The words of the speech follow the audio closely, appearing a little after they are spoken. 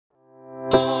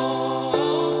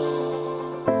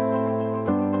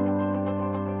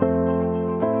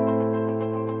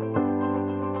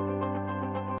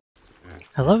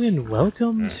Hello and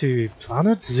welcome to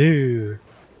Planet Zoo.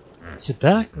 Sit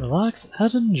back, relax,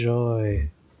 and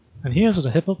enjoy. And here's the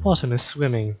hippopotamus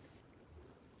swimming.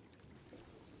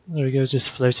 There he goes, just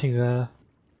floating there.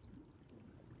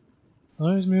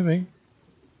 Oh, he's moving.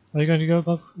 Are you going to go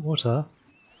above water?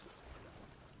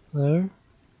 No?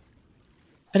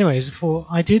 Anyways,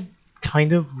 I did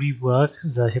kind of rework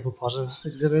the hippopotamus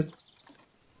exhibit.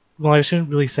 Well, I shouldn't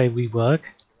really say rework.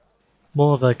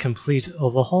 More of a complete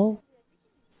overhaul.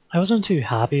 I wasn't too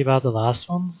happy about the last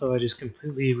one, so I just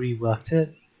completely reworked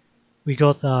it. We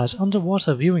got that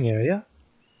underwater viewing area,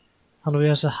 and we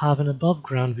also have an above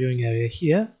ground viewing area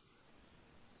here,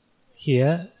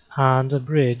 and a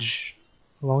bridge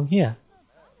along here.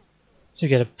 So you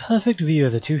get a perfect view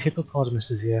of the two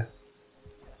hippopotamuses here.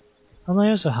 And I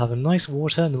also have a nice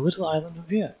water and a little island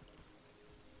over here.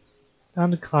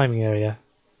 And a climbing area.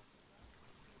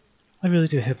 I really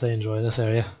do hope they enjoy this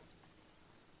area.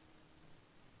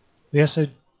 Yeah, so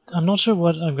I'm not sure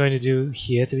what I'm going to do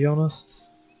here, to be honest.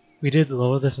 We did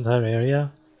lower this entire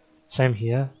area. Same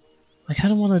here. I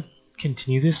kind of want to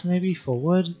continue this maybe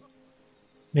forward.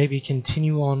 Maybe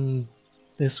continue on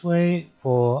this way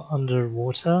for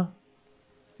underwater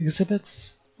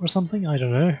exhibits or something, I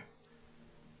don't know.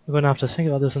 We're going to have to think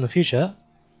about this in the future.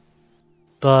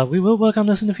 But we will work on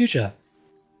this in the future.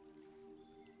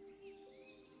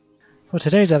 For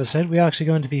today's episode, we are actually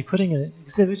going to be putting an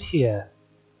exhibit here.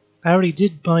 I already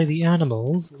did buy the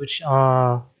animals, which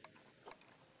are,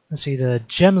 let's see, the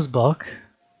Gemsbok.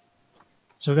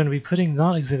 So we're going to be putting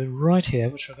that exhibit right here,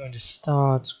 which we're going to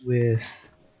start with,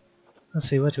 let's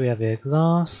see, what do we have here?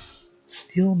 Glass,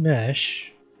 steel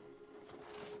mesh.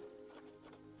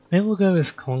 Maybe we'll go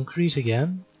with concrete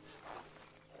again.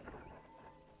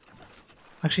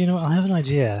 Actually, you know what, I have an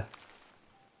idea.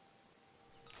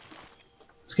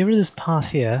 Let's get rid of this path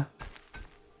here.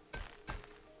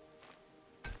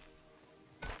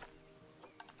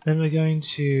 Then we're going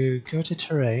to go to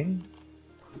terrain.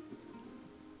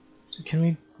 So can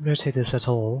we rotate this at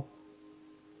all?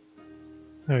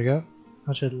 There we go.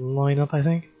 That should line up, I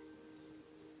think.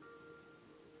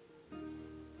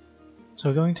 So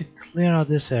we're going to clear out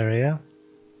this area.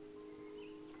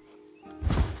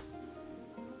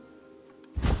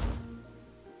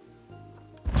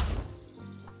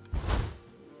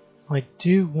 I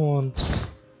do want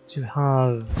to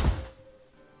have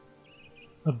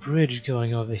a bridge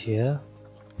going over here,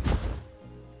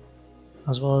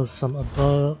 as well as some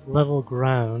above level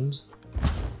ground,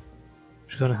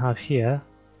 which we're going to have here.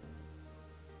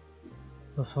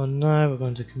 But for now, we're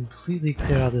going to completely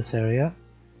clear out this area.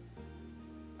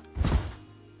 So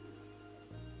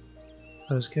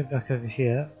let's get back over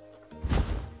here.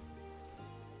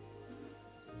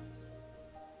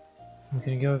 I'm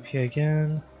going to go up here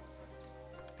again.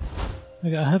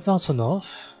 Okay, I hope that's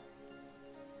enough.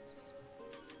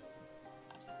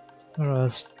 Alright,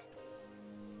 let's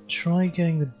try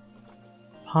getting the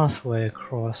pathway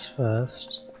across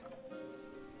first.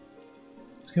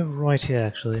 Let's go right here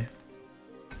actually.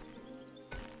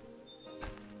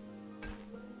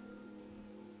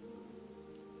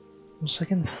 On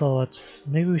second thought,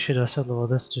 maybe we should also lower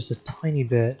this just a tiny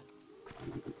bit.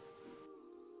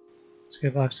 Let's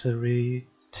go back to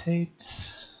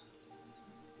rotate.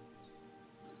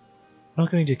 I'm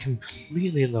not going to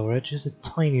completely lower it, just a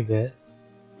tiny bit.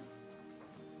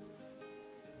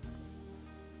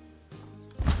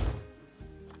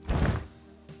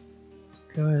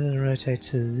 Go ahead and rotate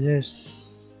to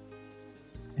this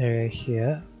area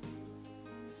here.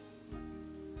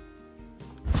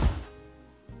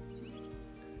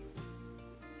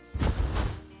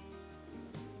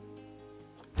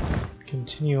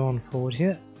 Continue on forward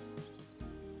here.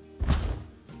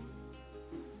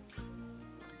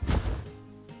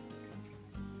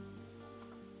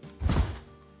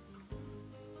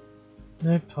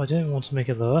 Nope, I don't want to make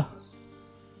it lower.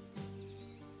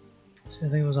 So I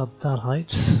think it was up that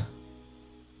height.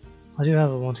 I do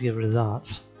however want to get rid of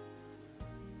that.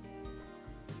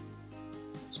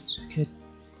 Let's get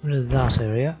rid of that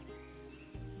area.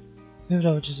 Move it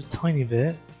over just a tiny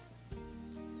bit.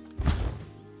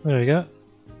 There we go.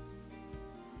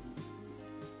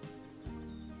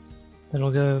 Then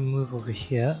we'll go move over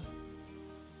here.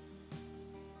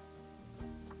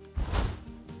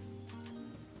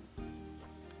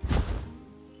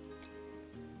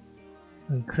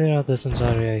 And clear out this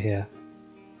entire area here.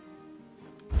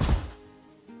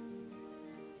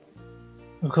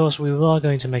 Of course, we are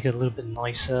going to make it a little bit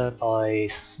nicer by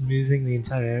smoothing the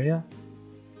entire area.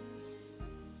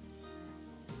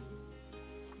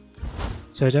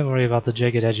 So don't worry about the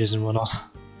jagged edges and whatnot.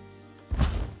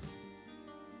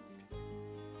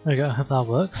 There we go, I hope that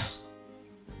works.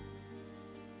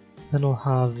 Then we'll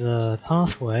have the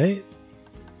pathway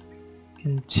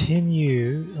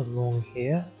continue along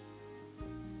here.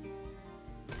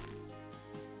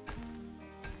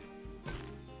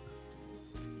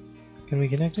 Can we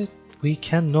connect it? We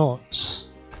cannot.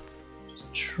 Let's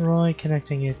try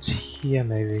connecting it here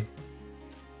maybe.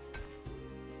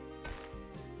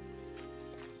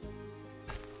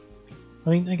 I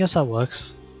mean, I guess that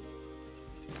works.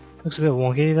 Looks a bit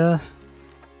wonky there,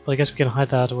 but I guess we can hide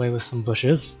that away with some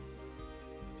bushes.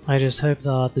 I just hope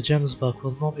that the Gemsbok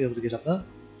will not be able to get up there.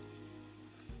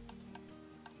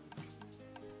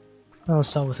 Now let's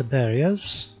start with the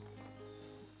barriers.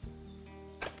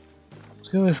 Let's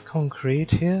go with concrete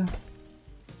here.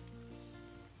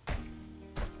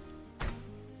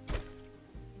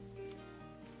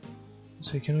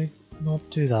 So can we not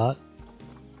do that?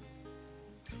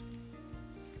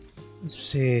 Let's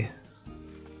see.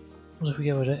 What if we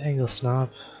get rid of angle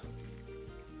snap?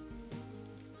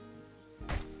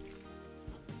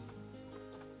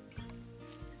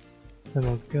 Then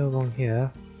we'll go along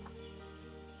here.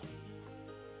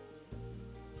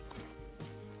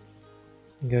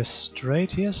 And go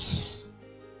straight, yes.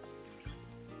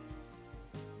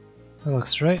 That looks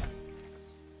straight.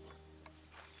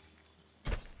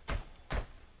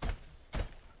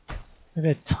 Maybe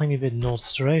a tiny bit not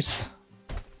straight.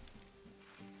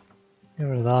 Get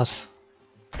rid of that.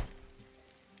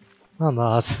 And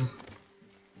that.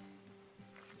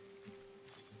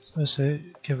 Supposed to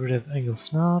get rid of angle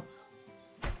snap.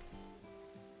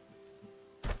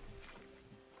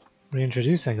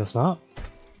 Reintroduce angle snap.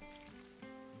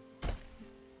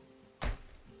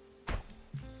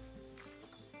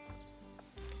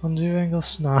 Undo angle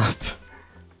snap.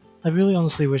 I really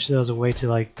honestly wish there was a way to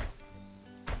like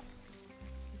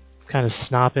kind of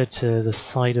snap it to the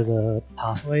side of the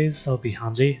pathways. That would be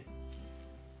handy.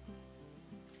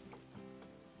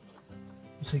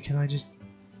 So can I just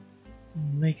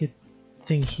make a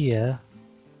thing here?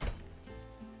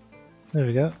 There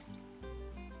we go.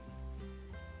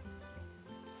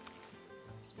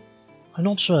 I'm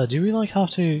not sure, do we like have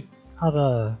to have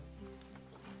a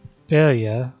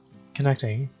barrier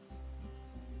connecting?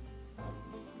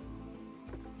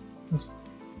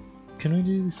 Can we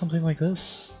do something like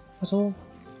this at all?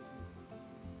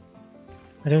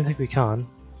 I don't think we can.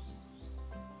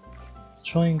 Let's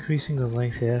try increasing the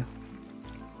length here.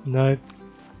 Nope.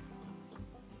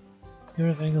 Let's get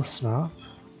rid of angle snap.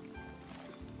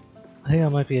 I think that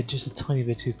might be just a tiny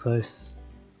bit too close.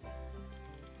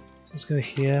 So let's go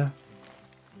here.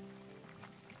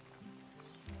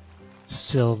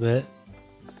 Still a bit.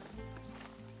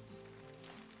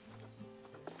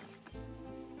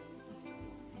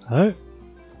 Oh,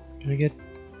 can we get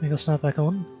angle snap back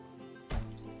on?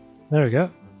 There we go.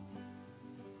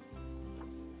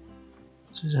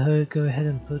 So just go ahead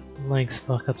and put length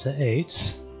back up to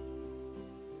 8.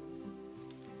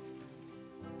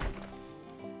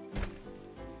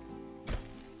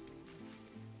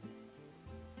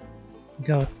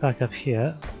 Go back up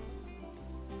here.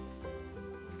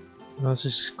 Now let's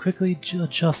just quickly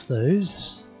adjust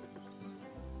those.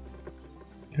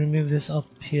 Can we move this up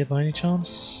here by any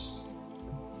chance?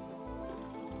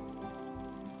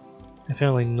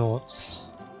 Apparently not.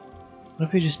 What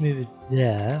if we just move it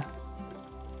there?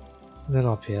 And then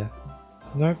up here?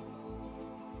 Nope.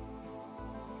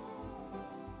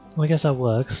 Well, I guess that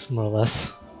works, more or less.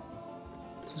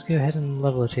 So let's go ahead and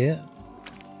level it here.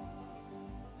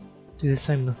 Do the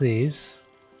same with these.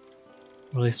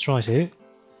 Or at least try to.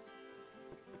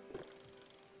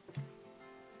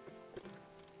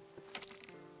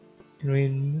 Can we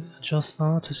adjust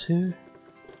that to 2?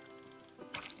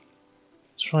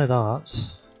 Let's try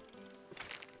that.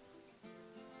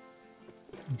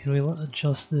 And can we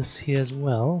adjust this here as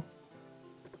well?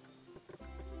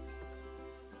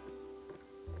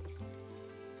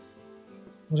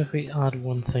 What if we add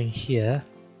one thing here?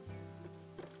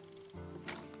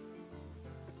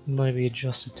 Maybe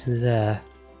adjust it to there.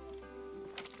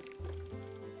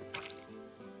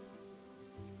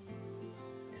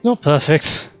 It's not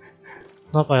perfect.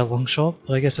 Not by a long shot,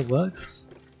 but I guess it works.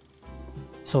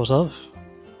 Sort of.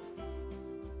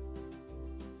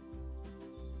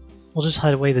 We'll just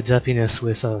hide away the derpiness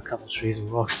with a couple of trees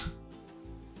and rocks.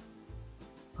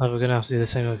 We're gonna have to do the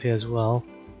same over here as well.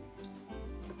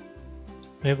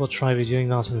 Maybe we'll try doing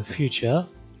that in the future.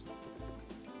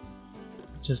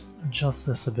 Let's just adjust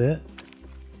this a bit.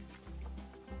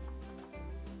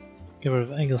 Get rid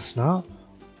of angle snap.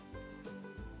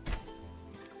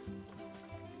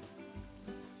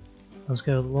 Let's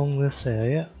go along this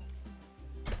area.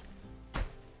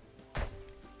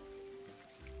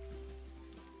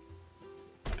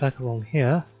 Back along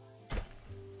here.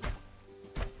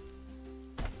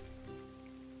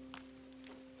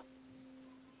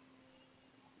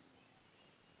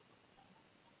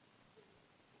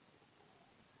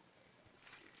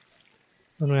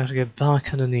 Then we have to go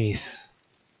back underneath.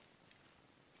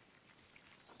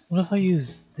 What if I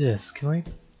use this? Can I...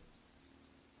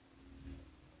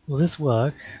 Will this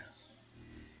work?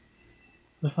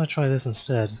 What if I try this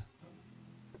instead?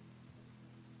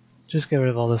 Just get rid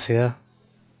of all this here.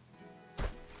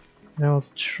 Now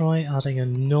let's try adding a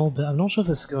null bit. I'm not sure if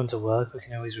this is going to work, we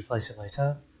can always replace it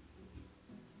later.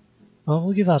 Well,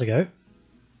 we'll give that a go.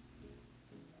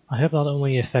 I hope that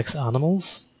only affects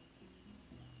animals.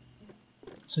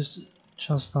 Let's just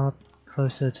adjust that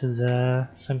closer to there.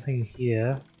 Same thing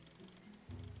here.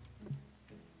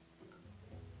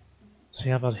 See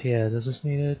how about here? Does this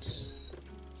need it?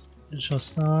 Let's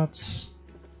adjust that.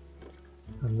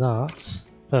 And that.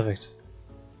 Perfect.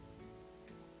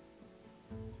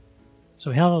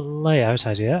 So we have a layout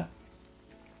idea.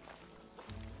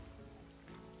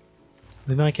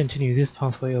 We might continue this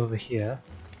pathway over here.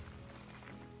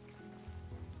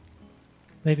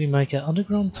 Maybe make an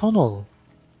underground tunnel.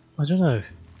 I don't know.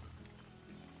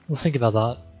 We'll think about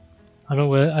that. I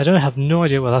don't have no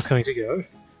idea where that's going to go.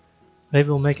 Maybe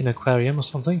we'll make an aquarium or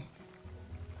something.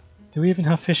 Do we even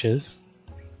have fishes?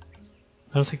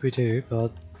 I don't think we do,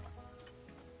 but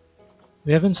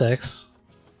we have insects.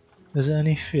 Is there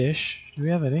any fish? Do we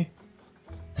have any?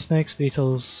 Snakes,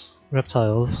 beetles,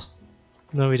 reptiles.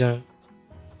 No, we don't.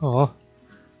 Oh,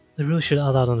 they really should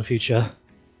add that in the future.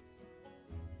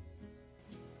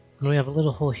 And we have a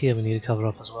little hole here we need to cover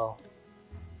up as well.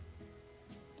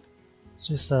 Let's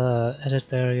just edit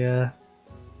barrier.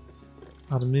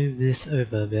 I'll move this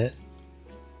over a bit.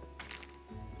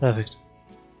 Perfect.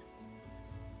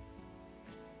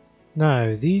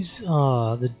 Now, these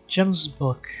are the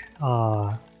Gemsbok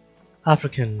are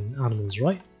African animals,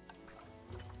 right?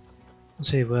 Let's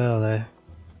see, where are they?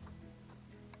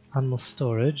 Animal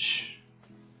storage.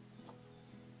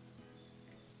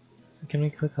 So can we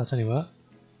click that anywhere?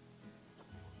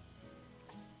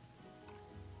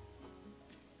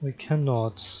 We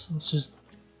cannot. Let's just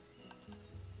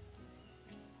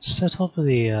set up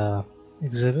the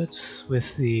exhibit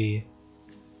with the...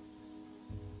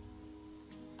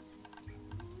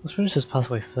 Let's finish this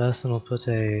pathway first, and we'll put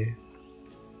a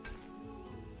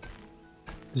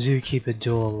zookeeper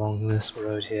door along this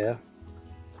road here.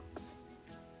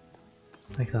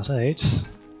 Make that 8.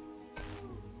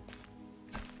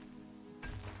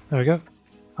 There we go.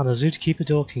 And the zookeeper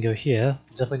door can go here.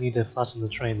 Definitely need to flatten the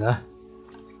train there.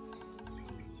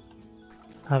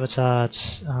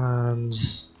 Habitat and...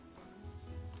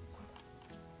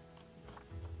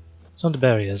 It's under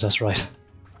barriers, that's right.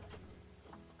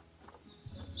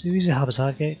 So use the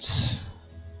habitat gates.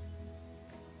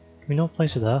 Can we not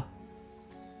place it there?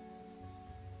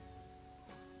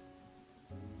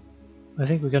 I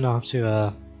think we're gonna have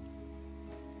to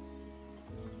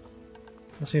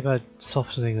let's see about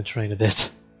softening the terrain a bit.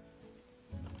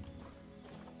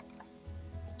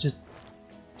 Just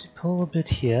to pull a bit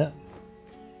here.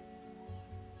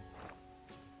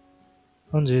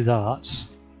 Undo that.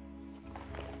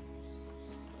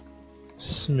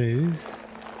 Smooth.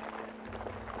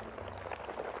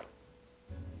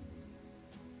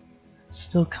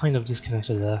 Still kind of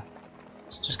disconnected there.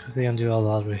 Let's just quickly undo all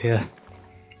that over here.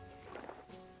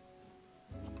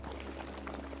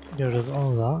 Get rid of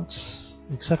all that,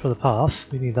 except for the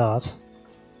path. We need that.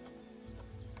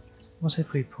 What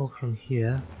if we pull from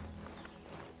here?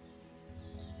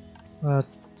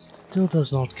 Still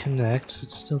does not connect.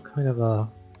 It's still kind of a...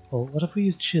 Well, what if we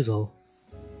use chisel?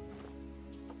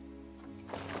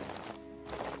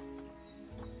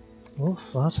 Oh,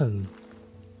 flatten.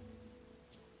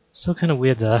 Still kind of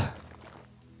weird there.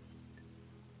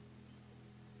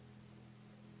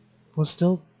 Will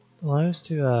still allow us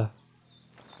to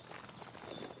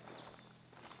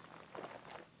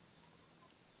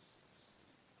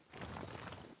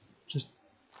just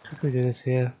quickly do this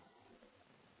here.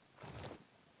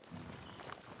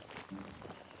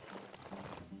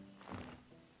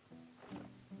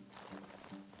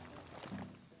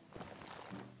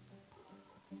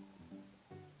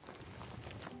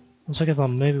 One second thought,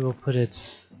 maybe we'll put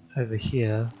it over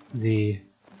here. We'll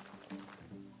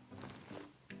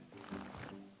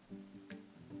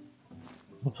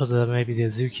put maybe the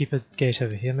zookeeper gate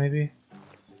over here, maybe.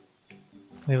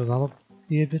 Maybe that'll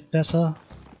be a bit better.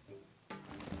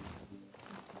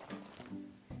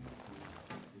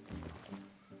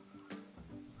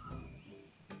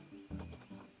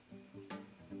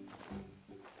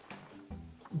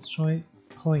 Let's try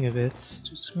pulling a bit,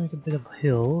 just to make a bit of a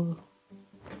hill.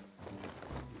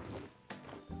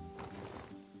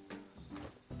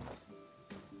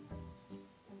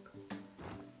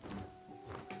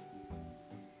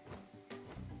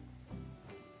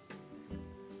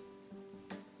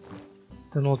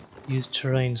 Do not use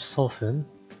terrain soften.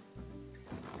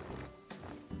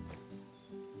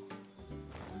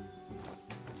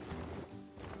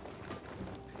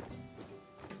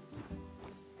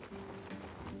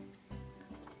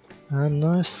 And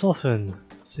now soften.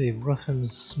 Let's see, rough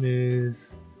and smooth.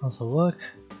 That'll work.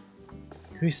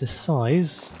 Increase the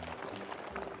size.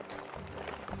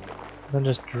 Then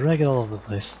just drag it all over the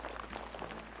place.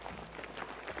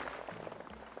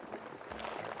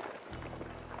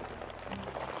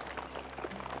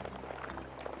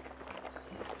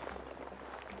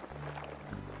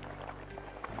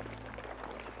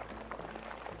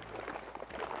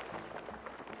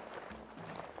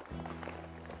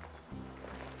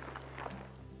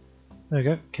 There we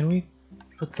go. Can we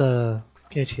put the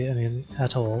gate here in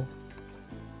at all?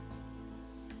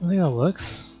 I think that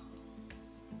works.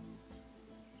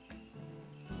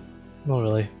 Not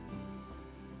really.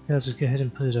 Yeah, let's just go ahead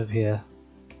and put it over here.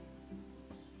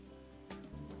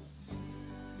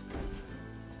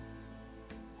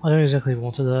 I don't exactly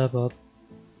want it there, but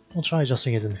I'll try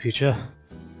adjusting it in the future.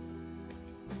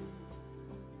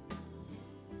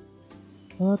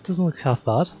 Well, that doesn't look half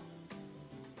bad.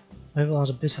 Maybe I'll add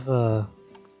a bit of a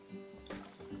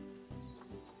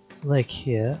lake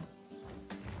here.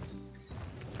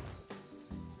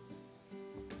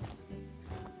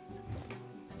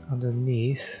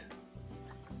 Underneath.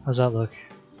 How's that look?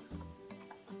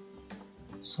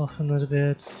 Soften it a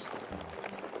bit.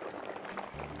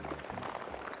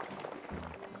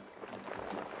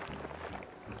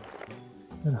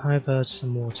 And how about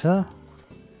some water?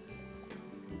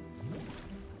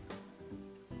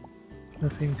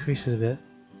 If we increase it a bit.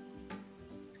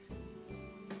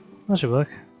 That should work.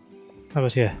 How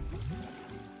about here?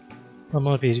 That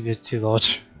might be a bit too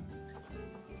large.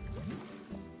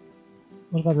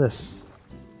 What about this?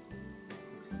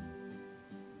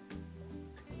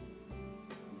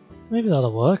 Maybe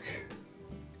that'll work.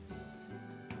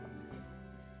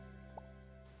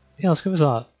 Yeah, let's go with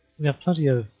that. We have plenty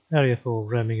of area for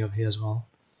roaming over here as well.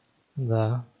 And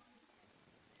there.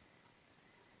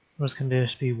 The rest can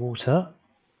just be water.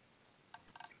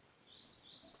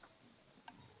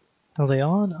 Now they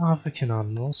are an African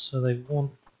animal, so they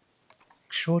want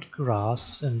short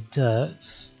grass and dirt.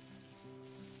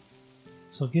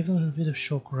 So I'll give them a bit of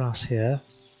short grass here.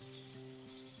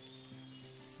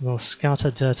 And I'll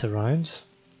scatter dirt around.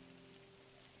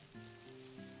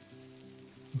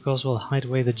 Of course we'll hide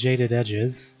away the jaded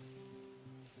edges.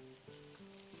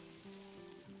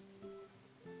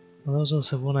 Well, there was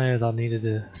also one area that needed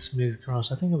a smooth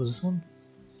grass. I think it was this one.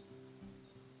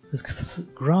 There's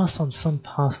grass on some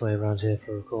pathway around here, if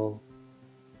I recall.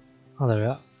 Oh, there we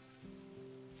are.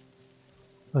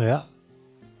 There we are.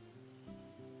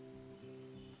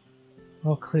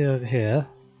 All clear over here.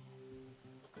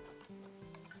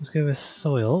 Let's go with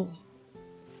soil.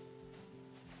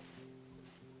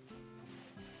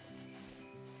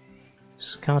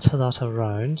 Scatter that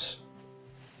around.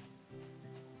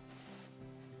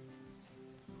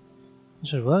 That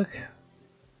should work.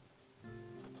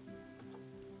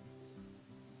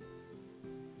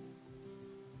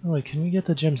 Alright, can we get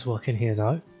the Gemsbok in here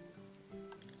now?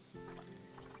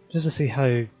 Just to see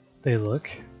how they look.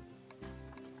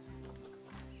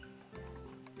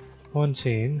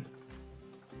 14.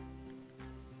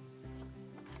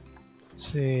 Let's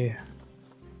see.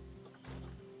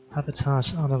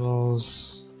 Habitat,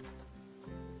 animals.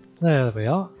 There we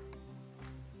are.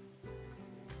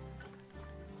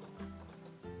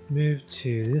 Move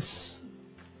to this.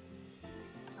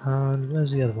 And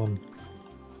where's the other one?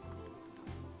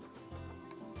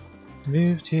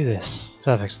 Move to this.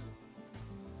 Perfect.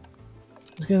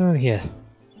 Let's get on here.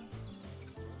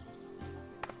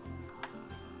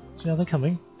 See how they're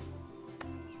coming.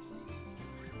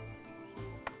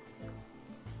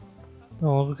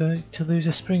 Oh, we're going to lose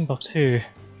a Springbok too.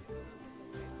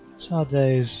 Sad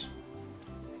days.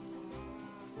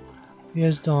 He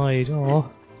has died.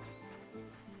 Oh.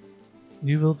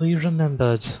 You will be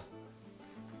remembered.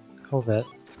 Call that.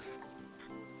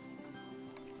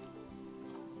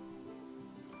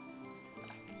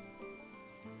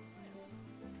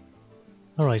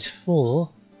 Alright, 4.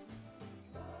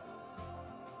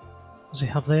 See,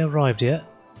 have they arrived yet?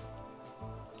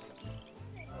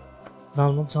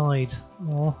 No, not died.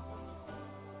 Oh.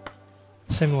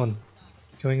 Same one.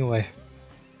 Going away.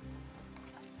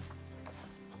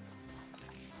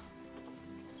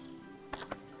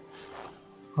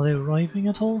 Are they arriving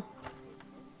at all?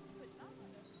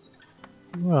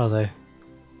 Where are they?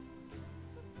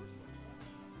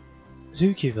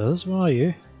 Zookeepers, where are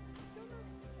you?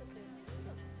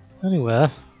 Anywhere?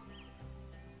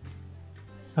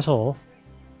 At all?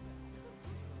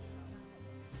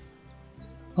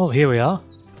 Oh, here we are.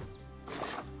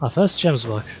 Our first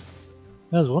Gemsbok.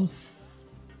 There's one.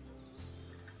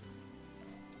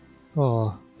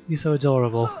 Oh, he's so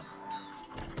adorable.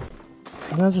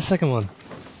 And there's the second one.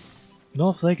 And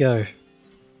off they go.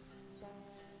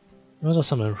 Those are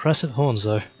some impressive horns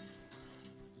though.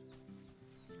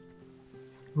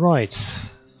 Right.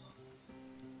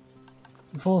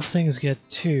 Before things get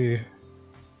too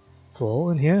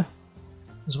full in here,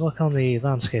 let's work on the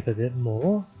landscape a bit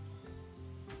more.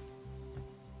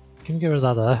 Can we get rid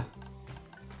of that there?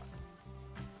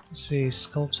 Let's see,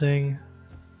 sculpting.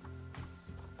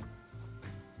 Let's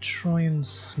try and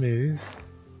smooth.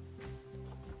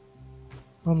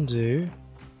 Undo.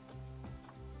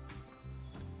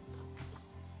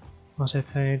 Auto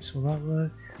paint, will that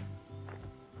work?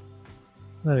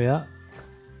 There we are.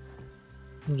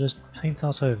 We'll just paint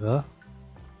that over.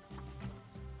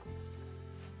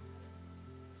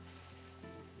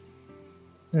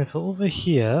 Now for over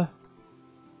here,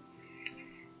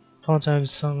 plant down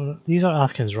some. These are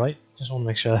Africans, right? Just want to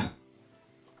make sure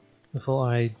before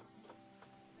I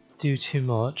do too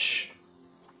much.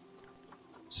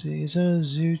 Let's see, is there a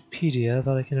Zoopedia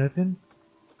that I can open?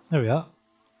 There we are.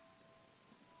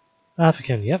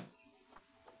 African, yep.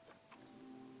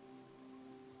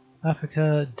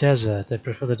 Africa, desert. They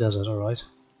prefer the desert, alright.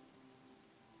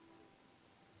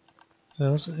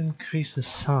 So let's increase the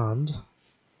sand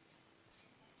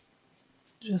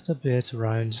just a bit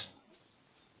around.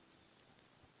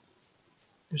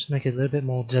 Just make it a little bit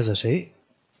more deserty.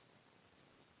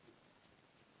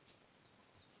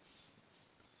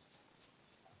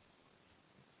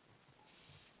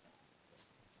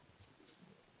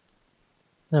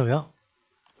 There we are.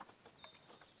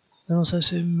 And also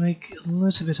to make a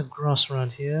little bit of grass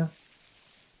around here,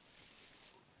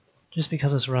 just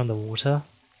because it's around the water.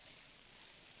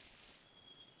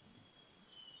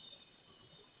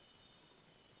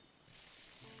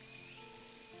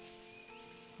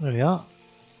 There we are.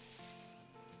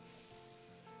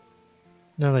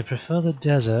 Now they prefer the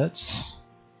deserts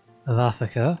of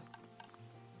Africa.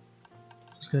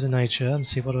 Let's go to nature and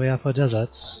see what do we have for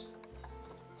deserts.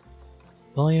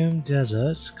 Biome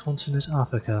deserts, continent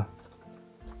Africa.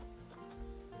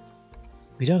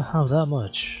 We don't have that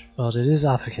much, but it is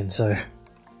African, so.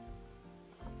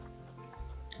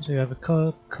 So you have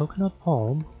a coconut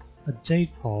palm, a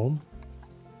date palm,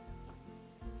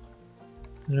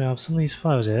 and we have some of these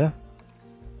flowers here.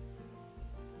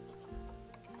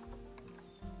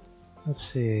 Let's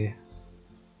see.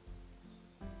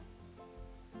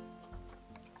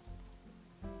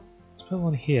 Let's put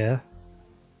one here.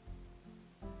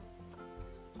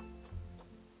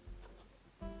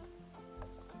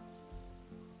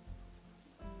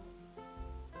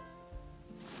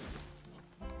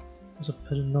 Let's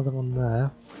put another one there.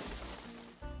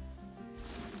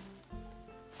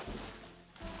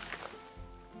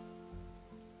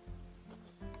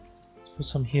 Let's put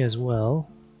some here as well.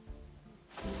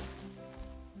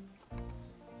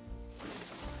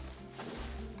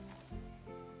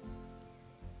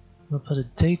 We'll put a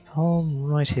date palm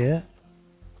right here.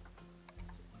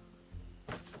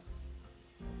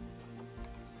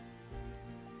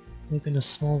 Maybe a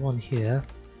small one here.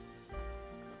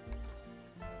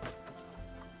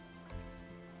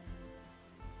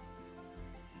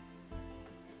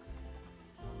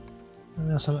 And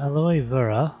there's some aloe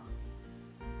vera,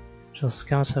 which I'll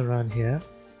scatter around here.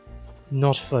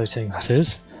 Not floating, that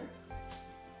is.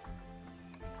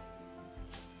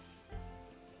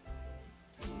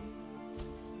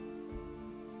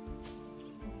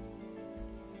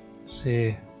 Let's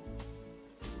see.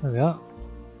 There we are.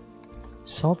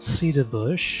 Salt cedar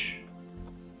bush.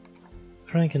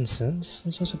 Frankincense.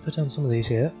 Let's also put down some of these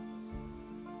here.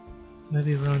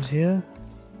 Maybe around here.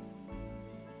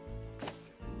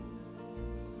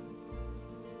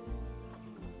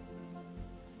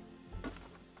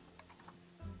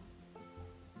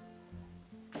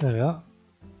 There we are.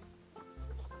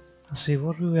 Let's see,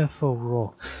 what do we have for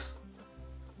rocks?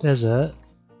 Desert.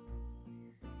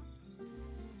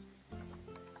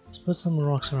 Let's put some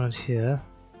rocks around here.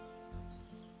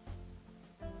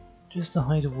 Just to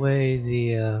hide away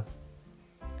the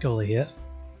goalie here.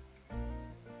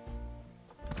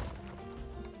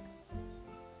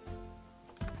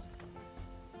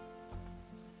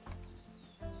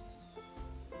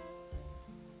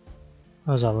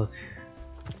 How does that look?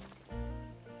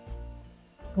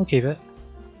 We'll keep it.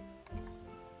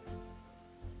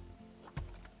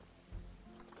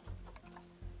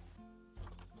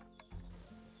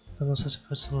 Then let's also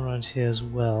put some around here as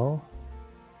well.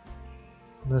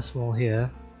 On this wall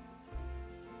here.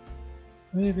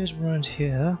 Maybe a bit around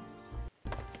here.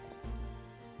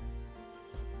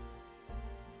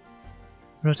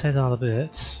 rotate that a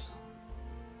bit.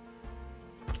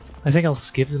 I think I'll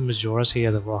skip the majority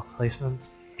of the rock placement.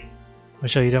 I'm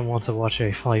sure you don't want to watch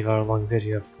a 5-hour long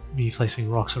video of me placing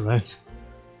rocks around.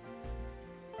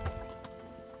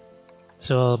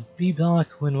 So I'll be back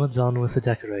when we're done with the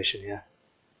decoration here.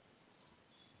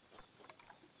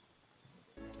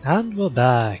 And we're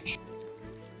back!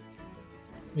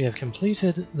 We have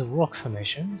completed the rock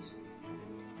formations.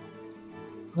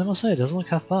 And I must say, it doesn't look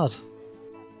half bad.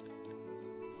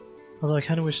 Although I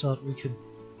kind of wish that we could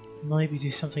maybe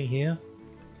do something here.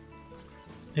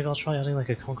 Maybe I'll try adding like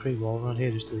a concrete wall around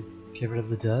here just to get rid of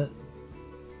the dirt.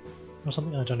 Or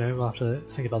something, I don't know, we'll have to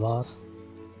think about that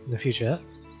in the future.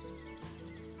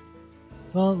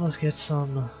 Well, let's get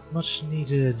some much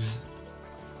needed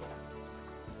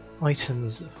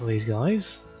items for these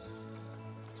guys.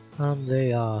 And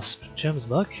they are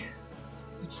Gemsbok.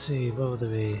 Let's see, what would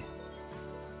they be?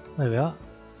 There we are.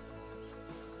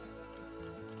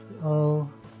 So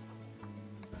I'll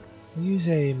use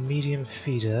a medium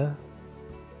feeder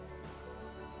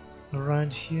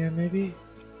around here maybe.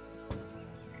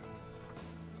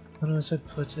 And also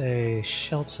put a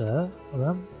shelter for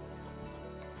them.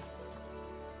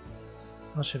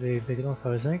 That should be big enough, I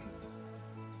would think.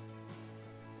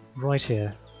 Right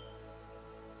here.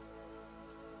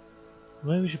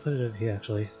 Maybe we should put it over here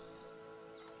actually.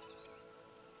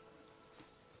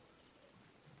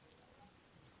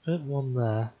 Let's put one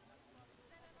there.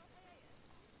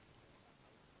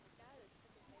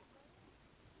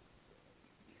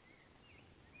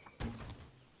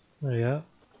 There we go.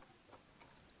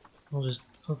 I'll just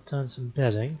put down some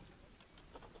bedding.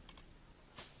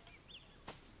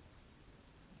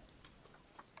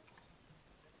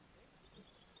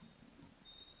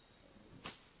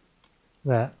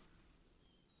 There.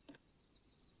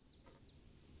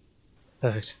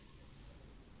 Perfect.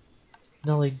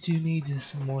 Now I do need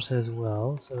some water as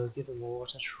well, so I'll give them a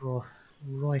water trough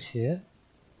right here.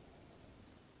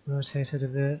 Rotate it a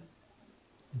bit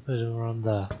and put it around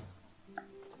there.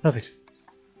 Perfect.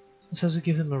 Let's also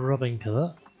give him a rubbing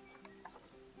pillar.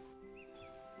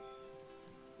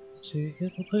 So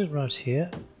we'll put it right here.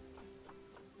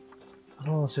 And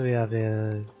also we have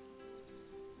a...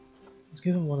 Let's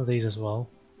give him one of these as well.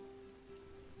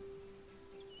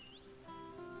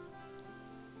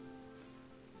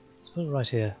 Let's put it right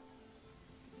here.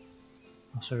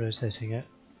 After rotating it.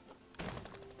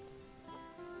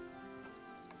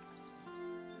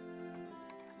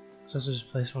 So let's just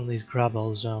place one of these grab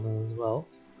holes down there as well.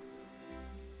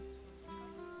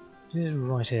 Do it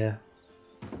right here.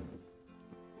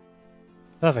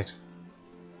 Perfect.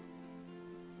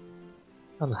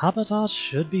 And the habitat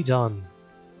should be done.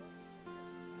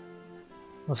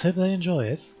 Let's hope they enjoy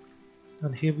it.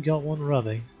 And here we got one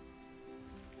rubbing.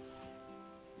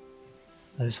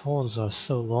 Those horns are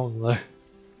so long though.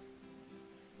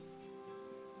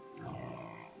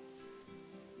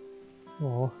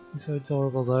 Oh, he's so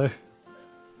adorable though.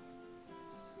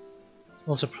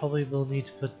 Also probably we'll need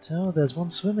to put... Oh, there's one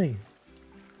swimming.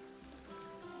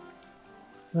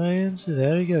 And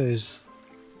there he goes.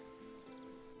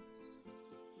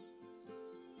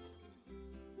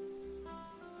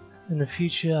 In the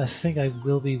future I think I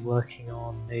will be working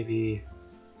on maybe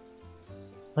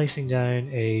placing down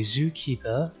a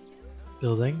zookeeper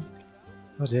building.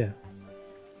 Oh dear.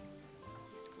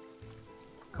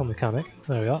 Call mechanic,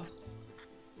 there we are.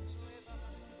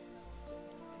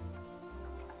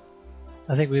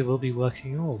 I think we will be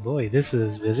working... Oh boy, this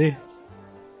is busy.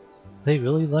 They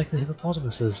really like the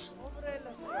hippopotamuses.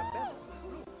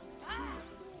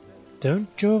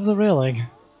 Don't go over the railing.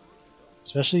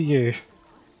 Especially you.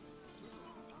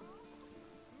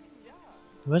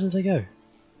 Where did they go?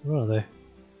 Where are they?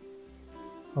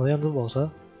 Are they underwater?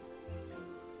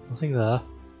 Nothing there.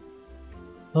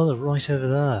 Oh, they're right over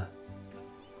there.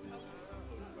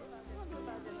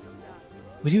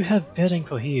 We do have bedding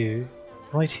for you,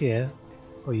 right here,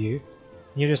 for you.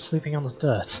 And you're just sleeping on the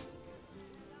dirt.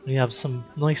 We have some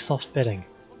nice soft bedding.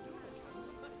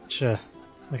 Sure,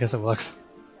 I guess it works.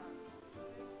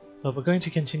 But we're going to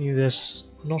continue this,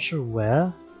 I'm not sure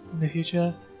where in the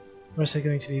future. We're also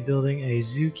going to be building a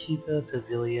zookeeper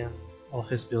pavilion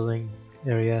office building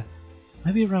area.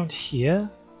 Maybe around here?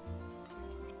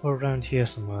 Or around here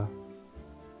somewhere.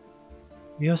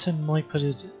 We also might put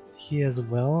it here as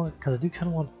well, because I do kind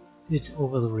of want it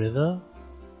over the river.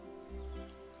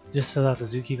 Just so that the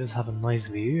zookeepers have a nice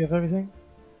view of everything.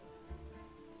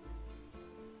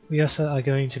 We also are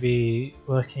going to be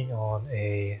working on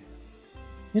a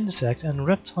insect and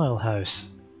reptile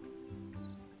house.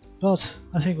 But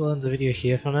I think we'll end the video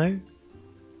here for now.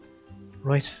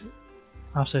 Right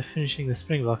after finishing the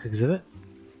Springbok exhibit.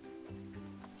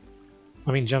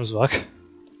 I mean Gemsbok.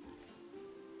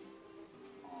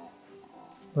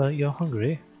 But you're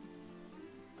hungry.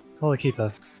 Call the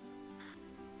keeper.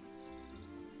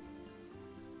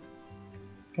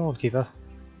 Come on, keeper.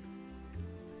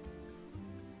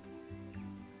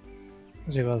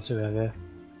 Let's see what else we have here.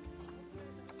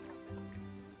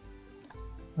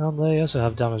 And they also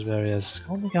have damage barriers.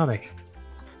 Call mechanic.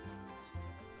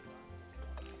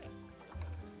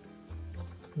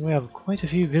 We have quite a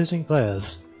few visiting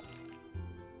players.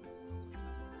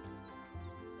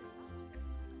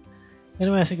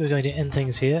 Anyway, I think we're going to end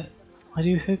things here. I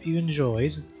do hope you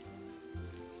enjoyed.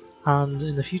 And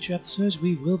in the future episodes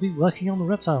we will be working on the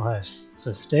reptile house,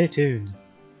 so stay tuned.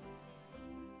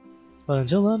 But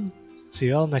until then, see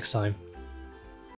you all next time.